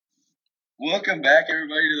Welcome back,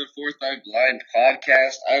 everybody, to the Fourth Eye Blind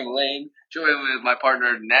podcast. I'm Lane, joined with my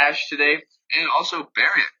partner Nash today, and also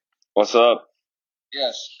Barrett. What's up?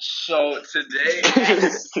 Yes. So today,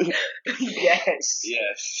 Yes.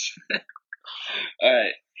 yes. All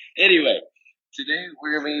right. Anyway, today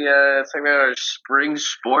we're gonna be talking about our spring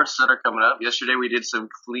sports that are coming up. Yesterday we did some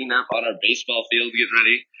cleanup on our baseball field, getting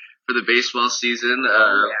ready for the baseball season.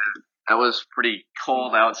 That was pretty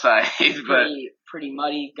cold outside, but pretty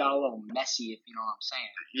muddy, got a little messy, if you know what I'm saying.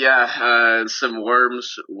 yeah, some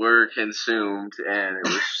worms were consumed, and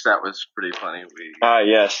that was pretty funny.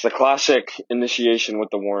 Yes, the classic initiation with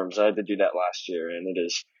the worms. I had to do that last year, and it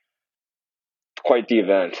is quite the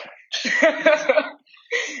event.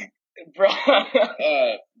 Bro.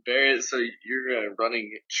 Barrett, so you're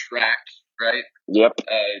running track, right? Yep.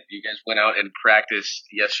 You guys went out and practiced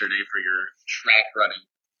yesterday for your track running.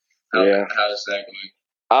 How's that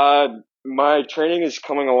going? My training is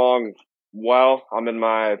coming along well.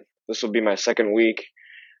 This will be my second week.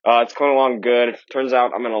 It's coming along good. Turns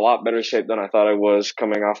out I'm in a lot better shape than I thought I was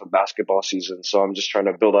coming off of basketball season. So I'm just trying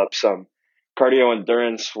to build up some cardio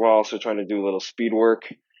endurance while also trying to do a little speed work.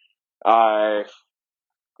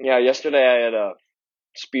 Yesterday I had a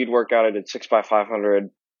speed workout. I did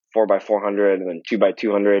 6x500, 4x400, and then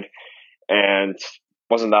 2x200, and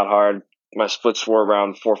wasn't that hard. My splits were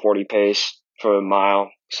around 440 pace for a mile.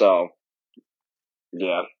 So,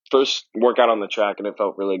 yeah, first workout on the track, and it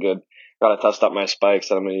felt really good. Got to test out my spikes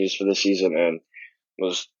that I'm going to use for this season, and it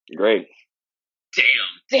was great.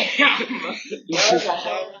 Damn.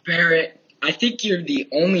 Barrett, I think you're the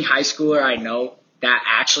only high schooler I know that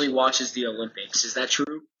actually watches the Olympics. Is that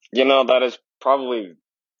true? That is probably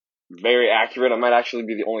very accurate. I might actually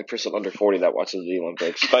be the only person under 40 that watches the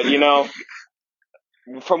Olympics. But,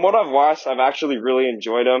 from what I've watched, I've actually really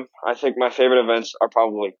enjoyed them. I think my favorite events are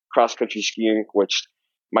probably cross-country skiing, which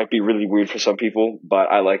might be really weird for some people,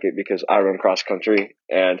 but I like it because I run cross-country,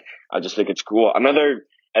 and I just think it's cool. Another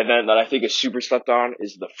event that I think is super slept on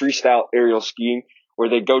is the freestyle aerial skiing, where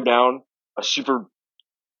they go down a super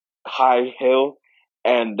high hill,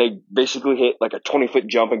 and they basically hit like a 20-foot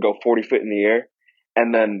jump and go 40 foot in the air,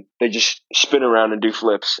 and then they just spin around and do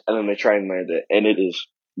flips, and then they try and land it, and it is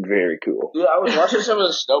very cool. Yeah, I was watching some of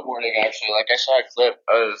the snowboarding, actually. Like, I saw a clip.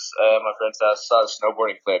 I was my friend's house, saw a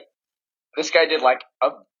snowboarding clip. This guy did, like,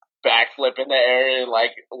 a backflip in the air and,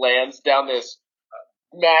 like, lands down this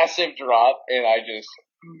massive drop, and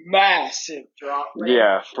Massive drop.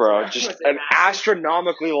 Yeah, bro. Just an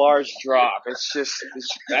astronomically large drop.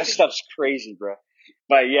 That stuff's crazy, bro.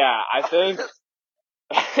 But yeah, I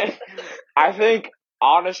think,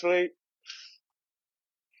 honestly,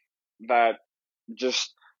 that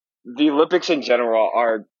just the Olympics in general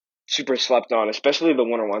are super slept on, especially the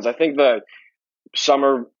winter ones. I think the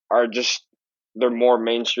summer they're more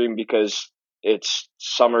mainstream because it's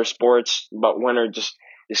summer sports, but winter just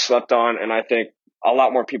is slept on, and I think a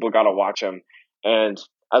lot more people got to watch them. And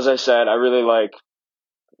as I said, I really like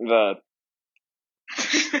the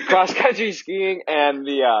cross-country skiing and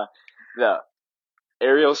the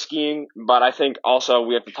aerial skiing, but I think also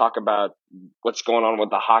we have to talk about what's going on with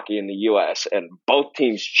the hockey in the U.S., and both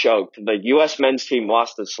teams choked. The U.S. men's team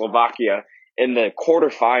lost to Slovakia in the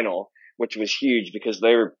quarterfinal, which was huge because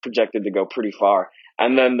they were projected to go pretty far.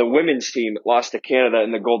 And then the women's team lost to Canada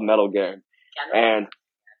in the gold medal game. And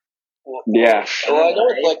yeah. Well, I know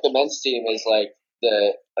like the men's team is like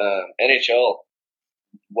the NHL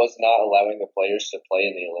was not allowing the players to play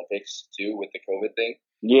in the Olympics too with the COVID thing.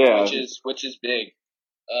 Yeah. Which is big.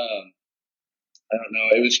 I don't know.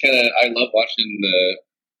 It was I love watching the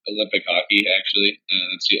Olympic hockey, actually.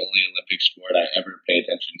 It's the only Olympic sport I ever pay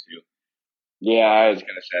attention to. Yeah. It's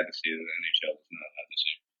kind of sad to see that the NHL was not allowed this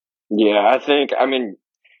year. Yeah,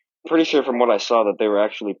 pretty sure from what I saw that they were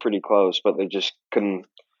actually pretty close, but they just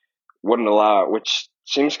wouldn't allow it, which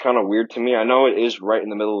seems kind of weird to me. I know it is right in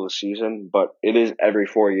the middle of the season, but it is every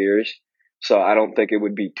 4 years. So I don't think it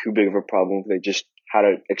would be too big of a problem if they just had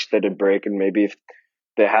an extended break, and maybe if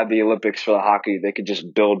they had the Olympics for the hockey, they could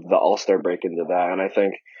just build the All-Star break into that. And I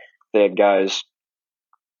think they had guys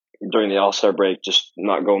during the All-Star break just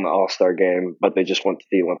not go in the All-Star game, but they just went to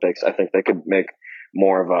the Olympics. I think they could make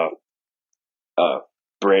more of a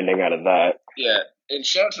branding out of that. Yeah, and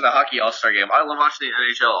shout out to the hockey All-Star game. I love watching the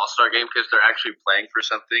NHL All-Star game because they're actually playing for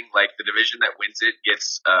something. Like, the division that wins it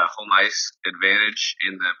gets home ice advantage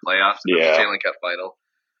in the playoffs, the Stanley Cup final,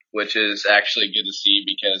 which is actually good to see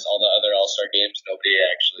because all the other All-Star games, nobody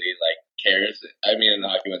actually, like, cares. I mean, in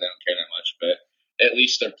hockey, they don't care that much, but at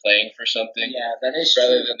least they're playing for something. Yeah, that is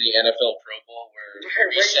rather than the NFL Pro Bowl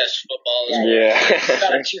where recess football is Yeah.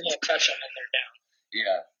 got a two-hand touch them and they're down.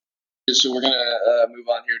 Yeah. So we're going to move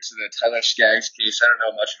on here to the Tyler Skaggs case. I don't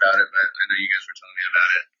know much about it, but I know you guys were telling me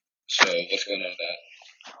about it. So what's going on with that?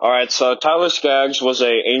 All right, so Tyler Skaggs was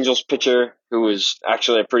a Angels pitcher who was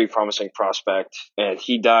actually a pretty promising prospect, and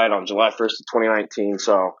he died on July 1st of 2019.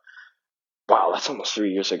 So, wow, that's almost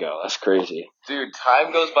 3 years ago. That's crazy. Dude,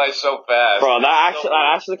 time goes by so fast. Bro, that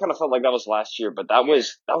actually kind of felt like that was last year, but that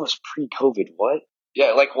was pre-COVID. What?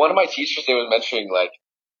 Yeah, like one of my teachers, they were mentioning like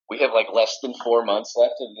we have like less than 4 months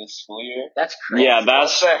left of this school year. That's crazy. Yeah,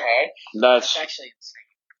 what the heck? That's actually insane.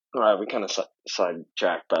 all right. We kind of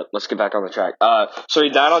sidetracked, but let's get back on the track. So he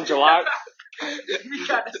died on July. We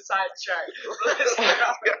got a sidetrack.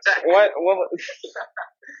 What?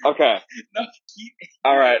 Okay. No, keep.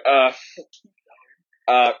 All right.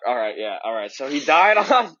 All right. Yeah. All right. So he died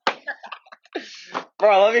on.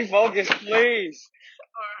 Bro, let me focus, please.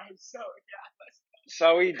 Alright, so yeah.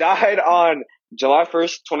 So he died on July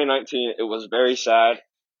 1st, 2019. It was very sad,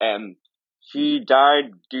 and he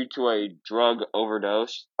died due to a drug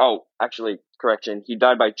overdose. Oh, actually, correction. He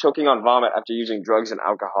died by choking on vomit after using drugs and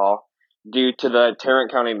alcohol due to the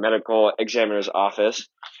Tarrant County Medical Examiner's Office.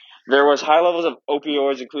 There was high levels of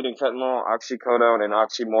opioids, including fentanyl, oxycodone, and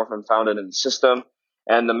oxymorphine found in the system.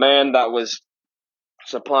 And the man that was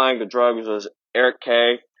supplying the drugs was Eric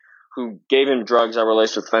K., who gave him drugs that were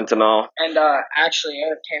laced with fentanyl. And actually,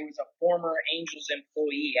 Eric K. was a former Angels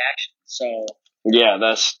employee, actually. So yeah,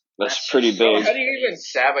 that's pretty big. How do you even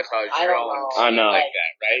sabotage your own I know. like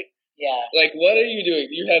that, right? Yeah. Like, what are you doing?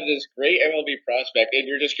 You have this great MLB prospect, and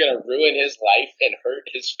you're just gonna ruin his life and hurt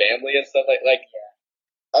his family and stuff like. Yeah.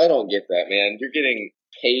 I don't get that, man. You're getting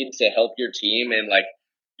paid to help your team, and like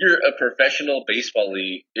you're a professional baseball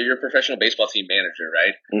league. You're a professional baseball team manager,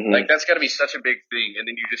 right? Mm-hmm. Like that's got to be such a big thing, and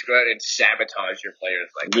then you just go out and sabotage your players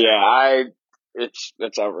like that. Yeah,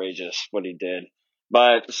 it's outrageous what he did.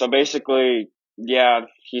 But so basically, yeah,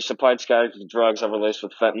 he supplied Skaggs with drugs that were laced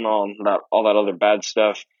with fentanyl and all that other bad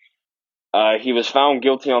stuff. He was found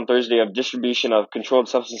guilty on Thursday of distribution of controlled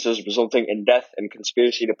substances resulting in death and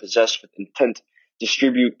conspiracy to possess with intent to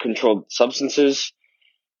distribute controlled substances.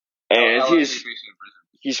 And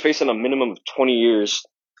he's facing a minimum of 20 years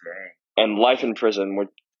and life in prison,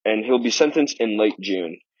 and he'll be sentenced in late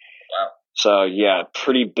June. Wow. So, yeah,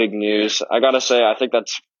 pretty big news. I gotta say, I think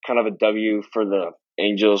that's kind of a W for the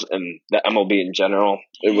Angels and the MLB in general.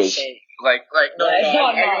 It was I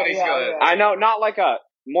know, not like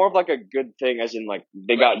more of like a good thing, as in like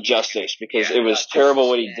they got justice, because it was terrible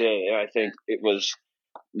what he did, and I think it was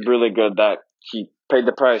really good that he paid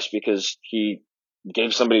the price because he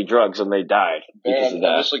gave somebody drugs and they died because of that.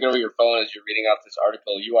 I'm just looking over your phone as you're reading out this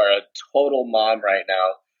article. You are a total mom right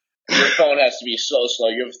now. Your phone has to be so slow.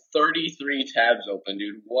 You have 33 tabs open,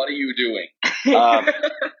 dude. What are you doing?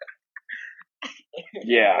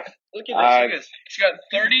 Yeah. Look at this. She's got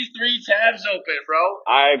 33 tabs open, bro.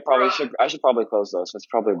 I should probably close those. That's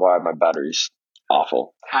probably why my battery's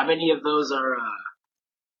awful. How many of those are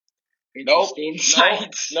interesting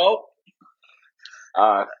sites? Nope.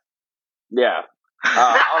 Yeah. All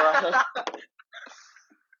right.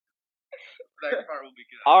 That part will be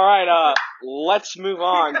good. All right. Let's move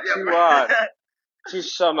on to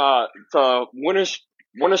some the winter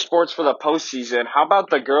sports for the postseason. How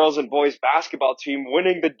about the girls and boys basketball team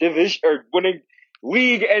winning the division or winning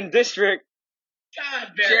league and district?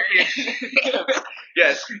 God, Barrett.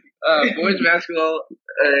 Yes. Boys basketball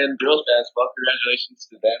and girls basketball. Congratulations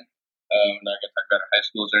to them. I'm not gonna talk about our high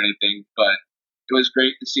schools or anything, but it was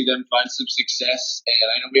great to see them find some success,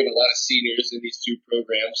 and I know we have a lot of seniors in these two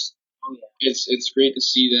programs. Oh, yeah. It's great to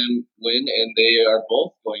see them win, and they are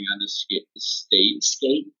both going on to state.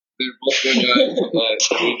 They're both going on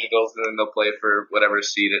regionals, and then they'll play for whatever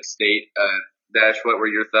seed at state. Dash, what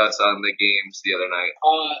were your thoughts on the games the other night?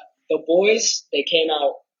 The boys, they came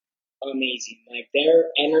out amazing. Like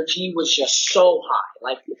their energy was just so high.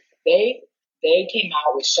 Like they came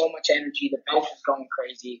out with so much energy. The bench was going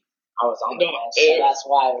crazy. I was on the bench, so that's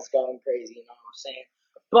why I was going crazy, you know what I'm saying?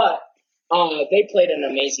 But they played an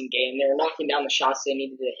amazing game. They were knocking down the shots they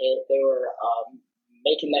needed to hit. They were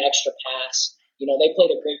making the extra pass. You know, they played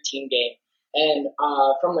a great team game. And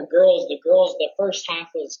from the girls, the first half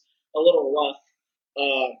was a little rough.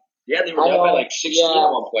 Yeah, they were down by like 16 at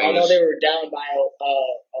one point. I know they were down by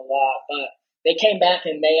a lot, but they came back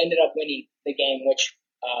and they ended up winning the game, which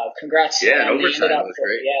congrats to them. Overtime was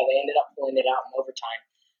great. Yeah, they ended up pulling it out in overtime.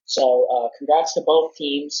 So congrats to both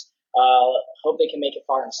teams. Hope they can make it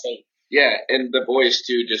far in state. Yeah, and the boys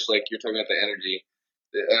too, just like you're talking about the energy.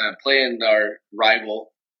 Playing our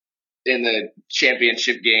rival in the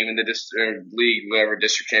championship game, in the league, whatever,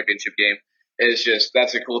 district championship game, is just,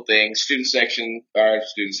 that's a cool thing. Our student section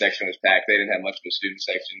was packed. They didn't have much of a student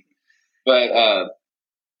section. But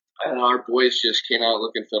I don't know, our boys just came out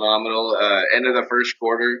looking phenomenal. End of the first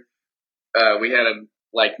quarter, we had a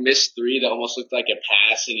missed three that almost looked like a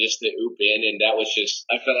pass and just the oop in, and that was just,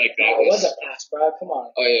 I felt like that was a pass, bro. Come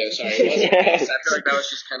on. Oh yeah, sorry, it was a pass. I feel like that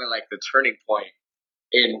was just kind of like the turning point,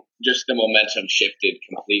 and just the momentum shifted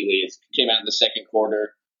completely. It came out in the second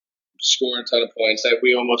quarter, scoring a ton of points.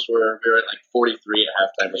 We were at like 43 at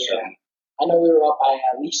halftime or something. I know we were up by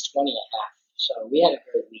at least 20 at half, so we had a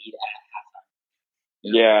great lead at halftime.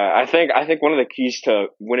 Yeah, I think one of the keys to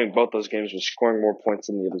winning both those games was scoring more points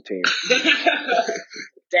than the other team.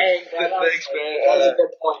 Dang, man. Thanks, man. That was a good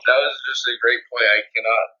point. That was just a great point. I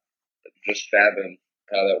cannot just fathom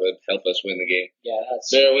how that would help us win the game. Yeah, that's.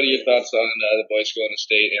 Barrett, what are your thoughts on the boys going to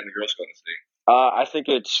state and the girls going to state? I think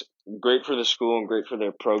it's great for the school and great for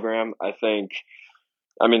their program. I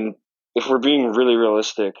mean, if we're being really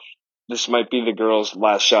realistic, this might be the girls'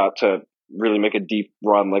 last shot to really make a deep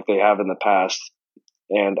run like they have in the past.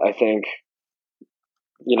 And I think,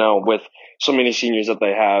 with so many seniors that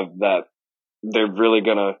they have, that they're really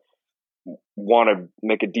going to want to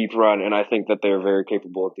make a deep run. And I think that they're very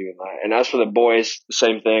capable of doing that. And as for the boys, the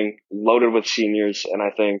same thing, loaded with seniors. And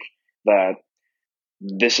I think that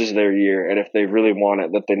this is their year. And if they really want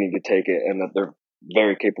it, that they need to take it and that they're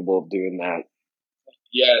very capable of doing that.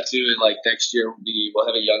 Yeah, too. And next year, we'll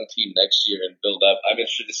have a young team next year and build up. I'm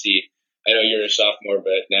interested to see. I know you're a sophomore,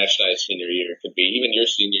 but nationalized senior year could be even your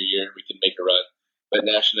senior year. We could make a run, but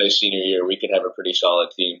nationalized senior year, we could have a pretty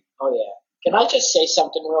solid team. Oh yeah. Can I just say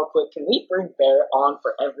something real quick? Can we bring Barrett on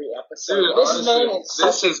for every episode? Dude,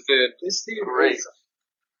 this has been great.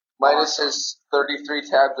 Minus his 33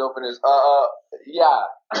 tabs open is yeah.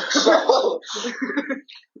 So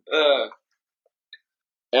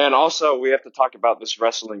And also, we have to talk about this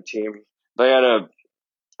wrestling team. They had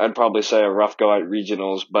I'd probably say a rough go at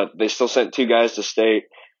regionals, but they still sent 2 guys to state.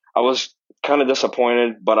 I was kind of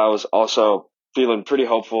disappointed, but I was also feeling pretty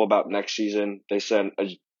hopeful about next season. They sent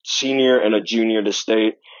a senior and a junior to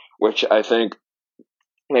state, which I think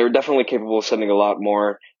they were definitely capable of sending a lot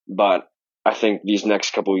more, but I think these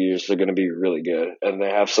next couple of years they're going to be really good, and they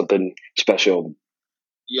have something special.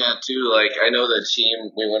 Yeah, too. I know the team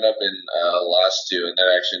we went up and lost to, and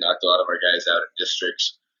that actually knocked a lot of our guys out in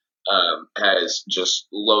districts, has just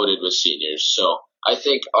loaded with seniors. So I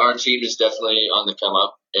think our team is definitely on the come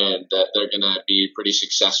up, and that they're going to be pretty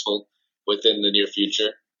successful within the near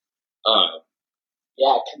future.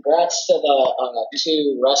 Yeah, congrats to the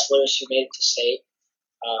 2 wrestlers who made it to state.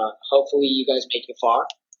 Hopefully you guys make it far.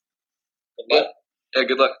 Good luck. Yeah,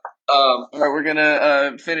 good luck. All right, we're going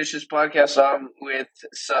to finish this podcast off with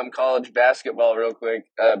some college basketball real quick.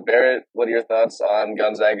 Barrett, what are your thoughts on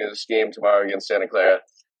Gonzaga's game tomorrow against Santa Clara?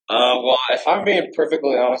 Well, if I'm being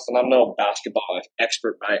perfectly honest, and I'm no basketball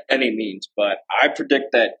expert by any means, but I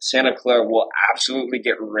predict that Santa Clara will absolutely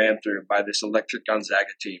get ran through by this electric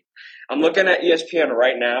Gonzaga team. I'm looking at ESPN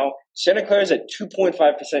right now. Santa Clara's at 2.5%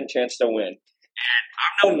 chance to win. And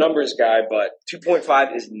I'm no numbers guy, but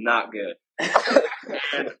 2.5 is not good.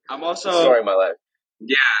 And I'm also... Story of my life.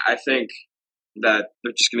 Yeah, I think that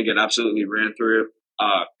they're just going to get absolutely ran through.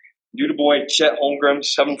 New boy Chet Holmgren,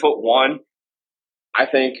 7'1". I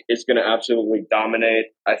think it's going to absolutely dominate.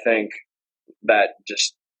 I think that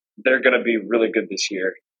they're going to be really good this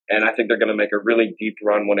year. And I think they're going to make a really deep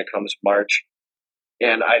run when it comes March.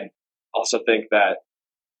 And I also think that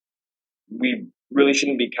we really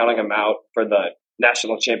shouldn't be counting them out for the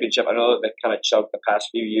national championship. I know that they've kind of choked the past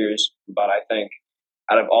few years, but I think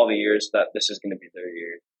out of all the years that this is going to be their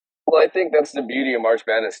year. Well, I think that's the beauty of March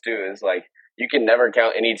Madness too, is you can never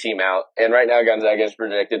count any team out. And right now Gonzaga is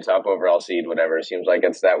projected top overall seed, whatever. It seems like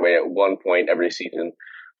it's that way at one point every season.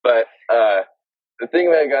 But the thing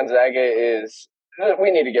about Gonzaga is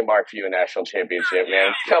we need to get Mark Few a national championship,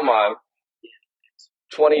 man. Come on.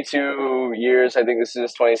 22 years. I think this is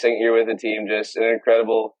his 22nd year with the team. Just an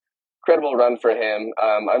incredible run for him.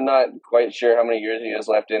 I'm not quite sure how many years he has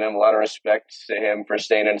left in him. A lot of respect to him for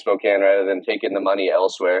staying in Spokane rather than taking the money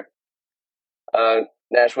elsewhere.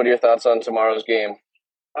 Nash, what are your thoughts on tomorrow's game?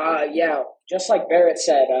 Yeah, just like Barrett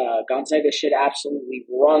said, Gonzaga should absolutely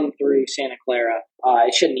run through Santa Clara.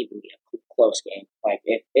 It shouldn't even be a close game.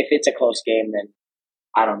 If it's a close game, then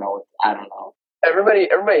I don't know.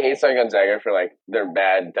 Everybody hates on Gonzaga for their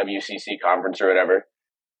bad WCC conference or whatever.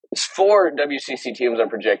 4 WCC teams are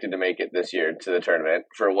projected to make it this year to the tournament,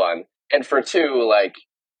 for one. And for 2,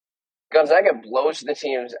 Gonzaga blows the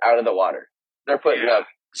teams out of the water. They're putting up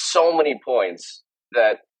so many points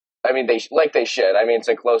that, they should. It's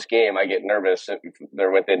a close game. I get nervous if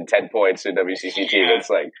they're within 10 points to a WCC team. It's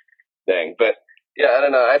dang. But Yeah, I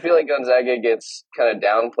don't know. I feel like Gonzaga gets kind of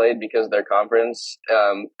downplayed because of their conference.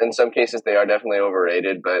 In some cases, they are definitely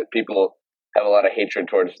overrated, but people have a lot of hatred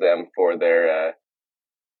towards them for their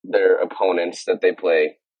opponents that they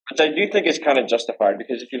play. Which I do think is kind of justified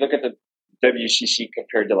because if you look at the WCC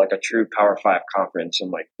compared to like a true Power 5 conference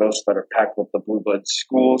and like those that are packed with the blue blood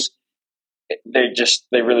schools,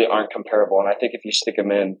 they really aren't comparable. And I think if you stick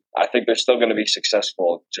them in, I think they're still going to be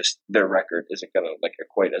successful. Just their record isn't going to like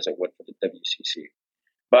equate as it would for the WCC.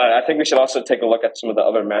 But I think we should also take a look at some of the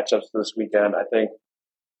other matchups this weekend. I think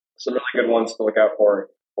some really good ones to look out for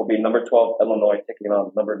will be number 12 Illinois taking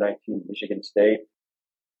on number 19 Michigan State.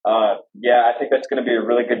 I think that's going to be a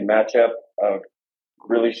really good matchup, a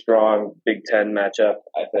really strong Big Ten matchup.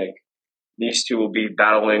 I think these two will be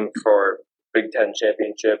battling for Big Ten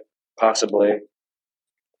championship, possibly.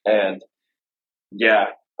 And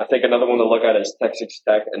I think another one to look at is Texas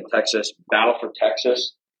Tech and Texas. Battle for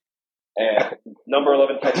Texas. And number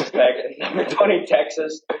 11 Texas Tech and number 20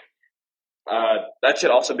 Texas. That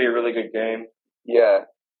should also be a really good game. Yeah,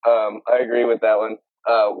 I agree with that one.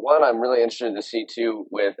 One I'm really interested to see too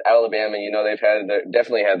with Alabama. You know, they've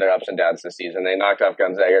definitely had their ups and downs this season. They knocked off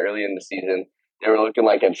Gonzaga early in the season. They were looking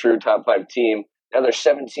like a true top 5 team. Now they're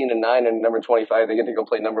 17-9 and number 25. They get to go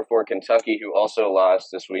play number 4 Kentucky, who also lost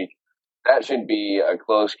this week. That should be a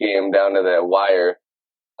close game down to the wire.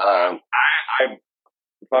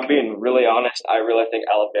 If I'm being really honest, I really think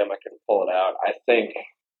Alabama can pull it out. I think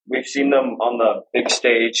we've seen them on the big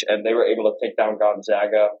stage, and they were able to take down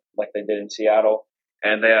Gonzaga like they did in Seattle.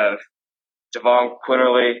 And they have Javon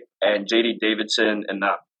Quinterly and J.D. Davidson and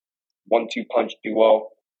that 1-2 punch duo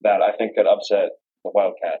that I think could upset the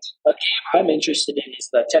Wildcats. A game I'm interested in is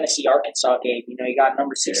the Tennessee-Arkansas game. You know, you got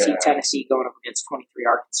number 16 Tennessee going up against 23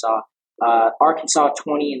 Arkansas. Arkansas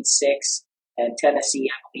 20-6, and Tennessee,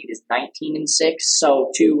 I believe, is 19-6. So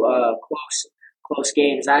two close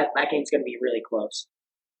games. That game's going to be really close.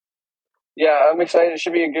 Yeah, I'm excited. It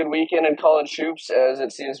should be a good weekend in college hoops, as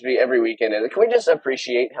it seems to be every weekend. Can we just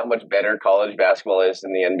appreciate how much better college basketball is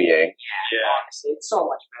than the NBA? Yeah. Honestly, it's so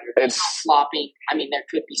much better. It's not flopping. I mean, there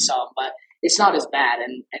could be some, but it's not as bad.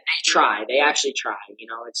 And they try. They actually try. You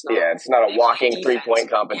know, it's not. Yeah, it's not a walking 3-point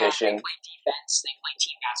competition. Yeah, they play defense. They play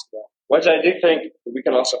team basketball. Which I do think we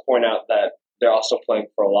can also point out that they're also playing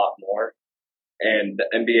for a lot more. And the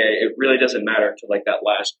NBA, it really doesn't matter to like that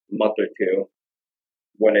last month or two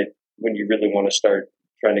when you really want to start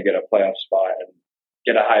trying to get a playoff spot and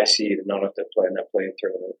get a high seed and not have to play in that play-in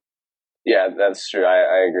tournament. Yeah, that's true.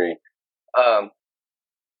 I agree.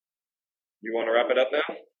 You want to wrap it up now?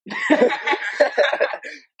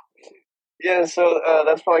 Yeah, so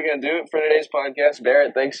that's probably going to do it for today's podcast.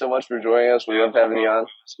 Barrett, thanks so much for joining us. We love having you on.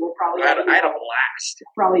 We'll probably I had a blast.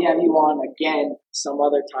 Probably have you on again some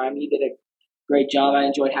other time. You did a great job. I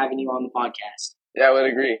enjoyed having you on the podcast. Yeah, I would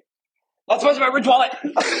agree. Let's watch my Ridge Wallet.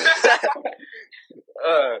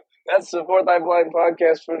 That's the Fourth Eye Blind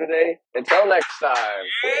podcast for today. Until next time.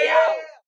 Yeah.